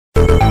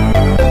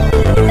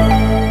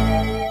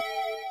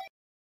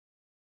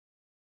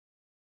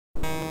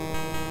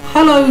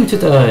Hello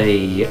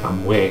today,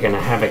 and we're going to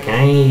have a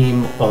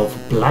game of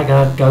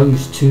Blagger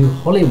Goes to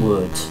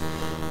Hollywood.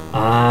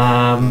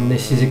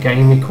 This is a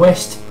game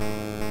request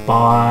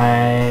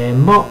by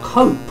Mark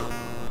Hope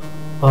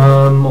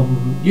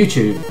on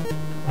YouTube.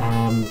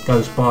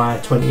 Goes by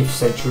 20th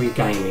Century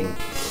Gaming.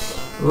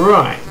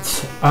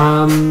 Right,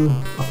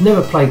 I've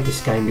never played this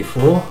game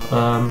before.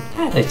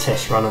 Had a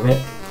test run of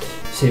it,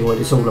 see what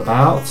it's all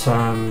about.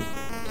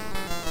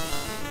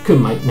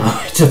 Couldn't make no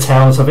heads or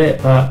tails of it,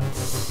 but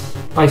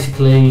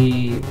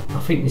basically I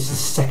think this is the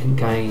second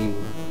game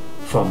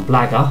from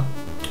Blagger,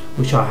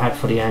 which I had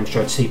for the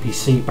Amstrad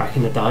CPC back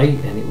in the day,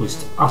 and it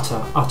was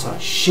utter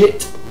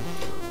shit.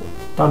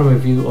 Done a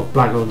review of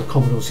Blagger on the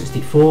Commodore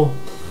 64.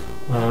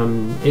 I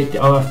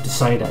have to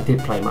say that I did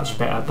play much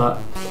better,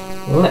 but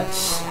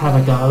let's have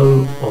a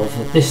go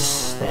of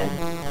this then.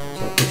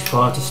 So push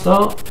fire to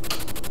start.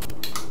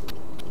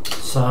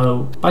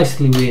 So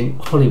basically we're in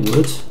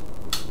Hollywood,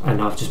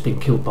 and I've just been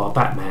killed by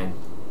Batman.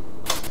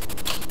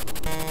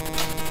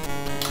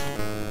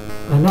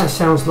 And that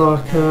sounds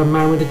like a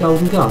man with a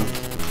golden gun.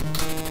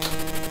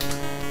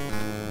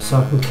 So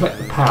I can collect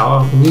the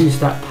power, I can use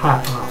that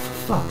power. Oh, for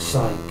fuck's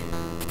sake.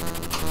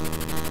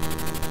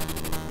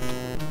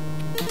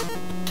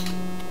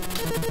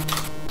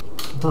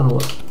 I don't know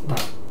what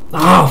that.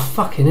 Oh,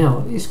 fucking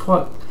hell. It's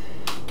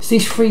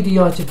these 3D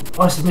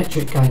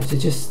isometric games, they're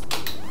just.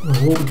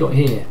 Oh, what we got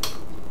here?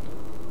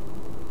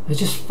 They're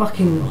just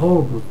fucking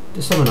horrible.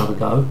 Let's have another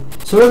go.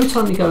 So every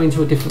time you go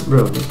into a different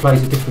room, it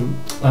plays a different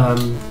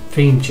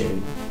theme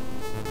tune.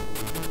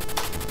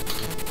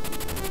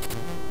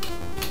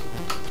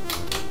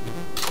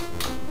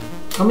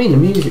 I mean, the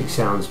music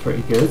sounds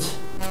pretty good.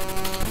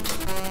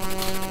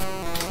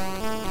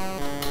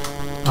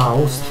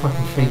 Oh, what's the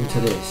fucking theme to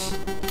this?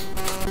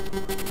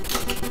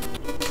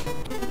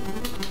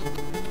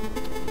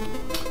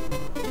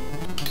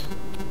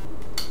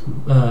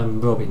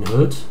 Robin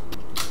Hood.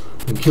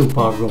 Been killed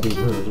by Robin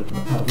Hood,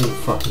 out of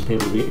all fucking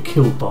people we get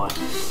killed by.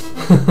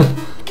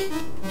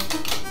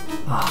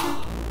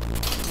 Ah,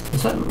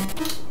 is that?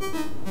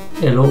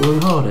 Yeah, Laurel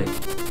and Hardy.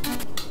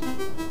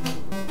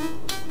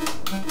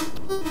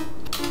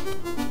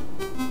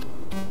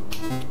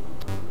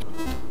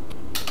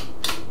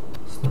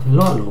 It's nothing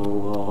like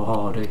Laurel or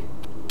Hardy.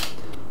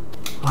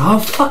 Oh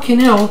fucking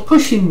hell! I'm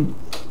pushing.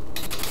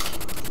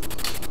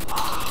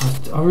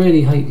 I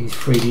really hate these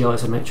 3D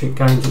isometric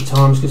games at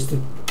times because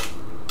the.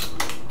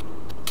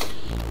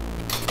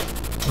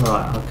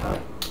 Right,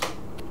 okay.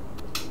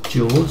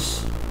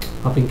 Jaws.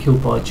 I've been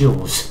killed by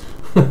Jaws.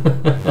 Oh,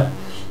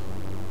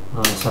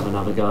 let's have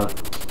another go.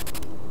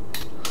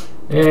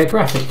 Yeah,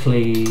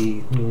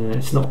 graphically, yeah,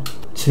 it's not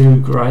too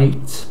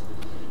great.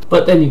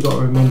 But then you've got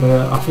to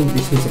remember, I think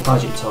this is a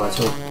budget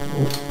title.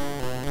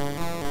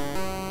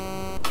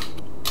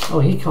 Oh,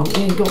 he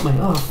ain't got me.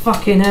 Oh,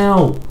 fucking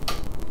hell.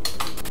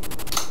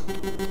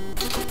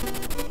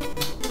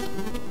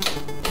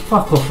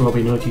 Fuck off,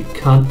 Robin Hood, you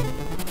cunt.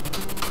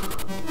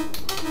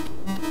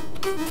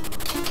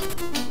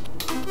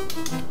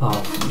 Oh,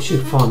 we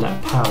should find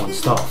that power and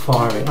start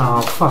firing.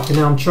 Oh, fucking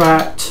hell, I'm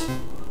trapped.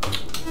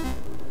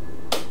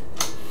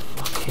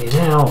 Fucking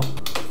hell.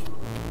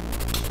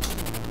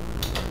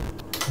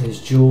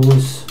 There's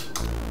Jaws.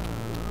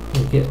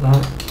 We'll get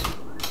that.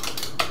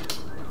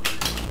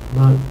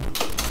 No.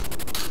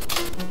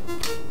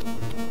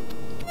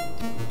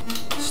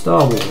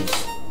 Star Wars.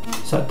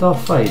 Is that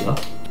Darth Vader?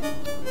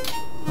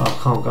 Oh,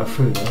 I can't go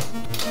through there.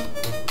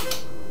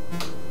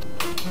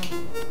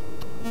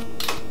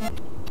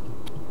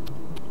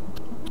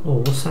 Oh,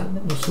 what's that?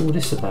 What's all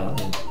this about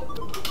then?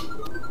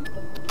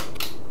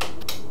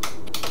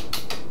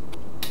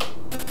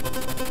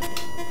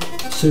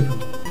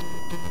 Superman.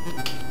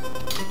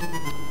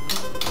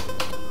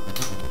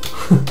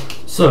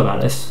 Sorry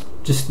about this.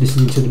 Just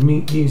listening to the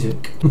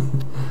music.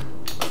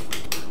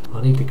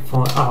 I need to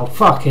find. Oh,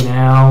 fucking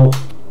hell!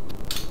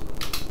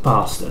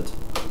 Bastard.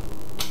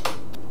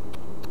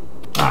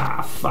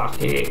 Ah,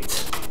 fuck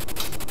it.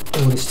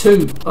 Oh, there's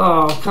two.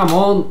 Oh, come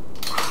on.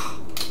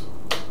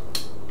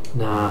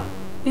 Nah.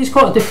 It's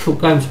quite a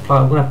difficult game to play.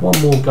 I'm going to have one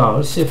more go.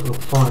 Let's see if I can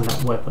find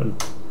that weapon.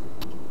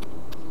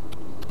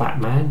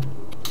 Batman.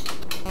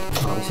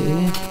 Oh, is it in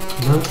here?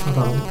 No, I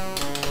don't.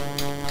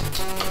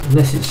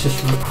 Unless it's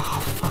just.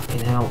 Oh,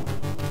 fucking hell.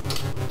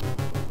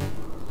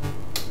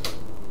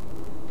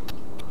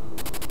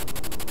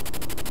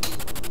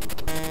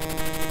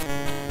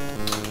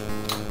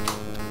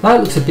 That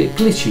looks a bit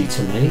glitchy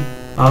to me.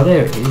 Oh,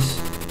 there it is.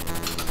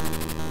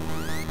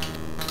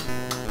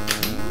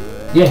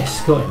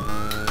 Yes, got him.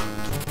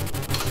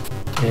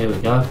 There we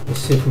go. Let's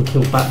see if we can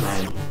kill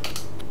Batman.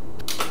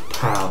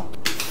 Pow.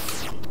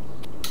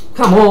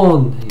 Come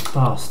on, you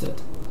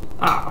bastard.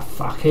 Ah,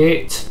 fuck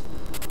it.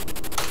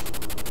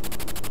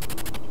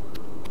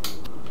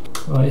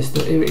 Right,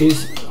 it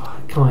is.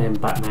 Oh, come on,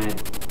 Batman.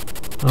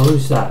 Oh,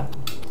 who's that?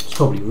 It's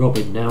probably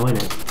Robin now,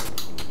 isn't it?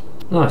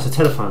 No, it's a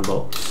telephone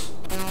box.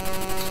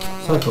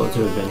 So I've got to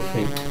do with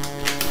anything.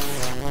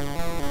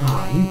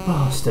 Ah, you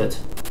bastard.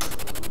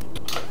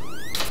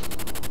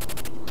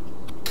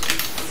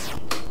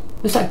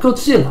 Was that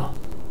Godzilla?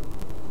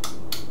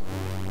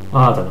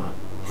 I don't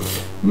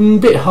know.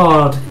 Bit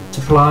hard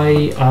to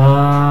play.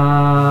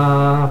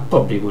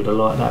 Probably would have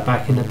liked that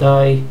back in the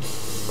day.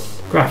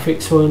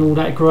 Graphics weren't all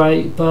that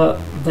great, but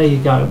there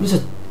you go.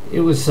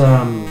 It was.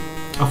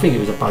 I think it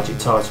was a budget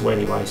title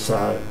anyway,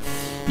 so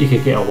you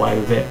could get away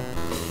with it.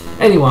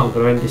 Anyway, I'm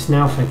going to end this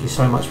now. Thank you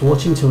so much for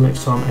watching. Till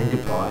next time, and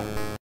goodbye.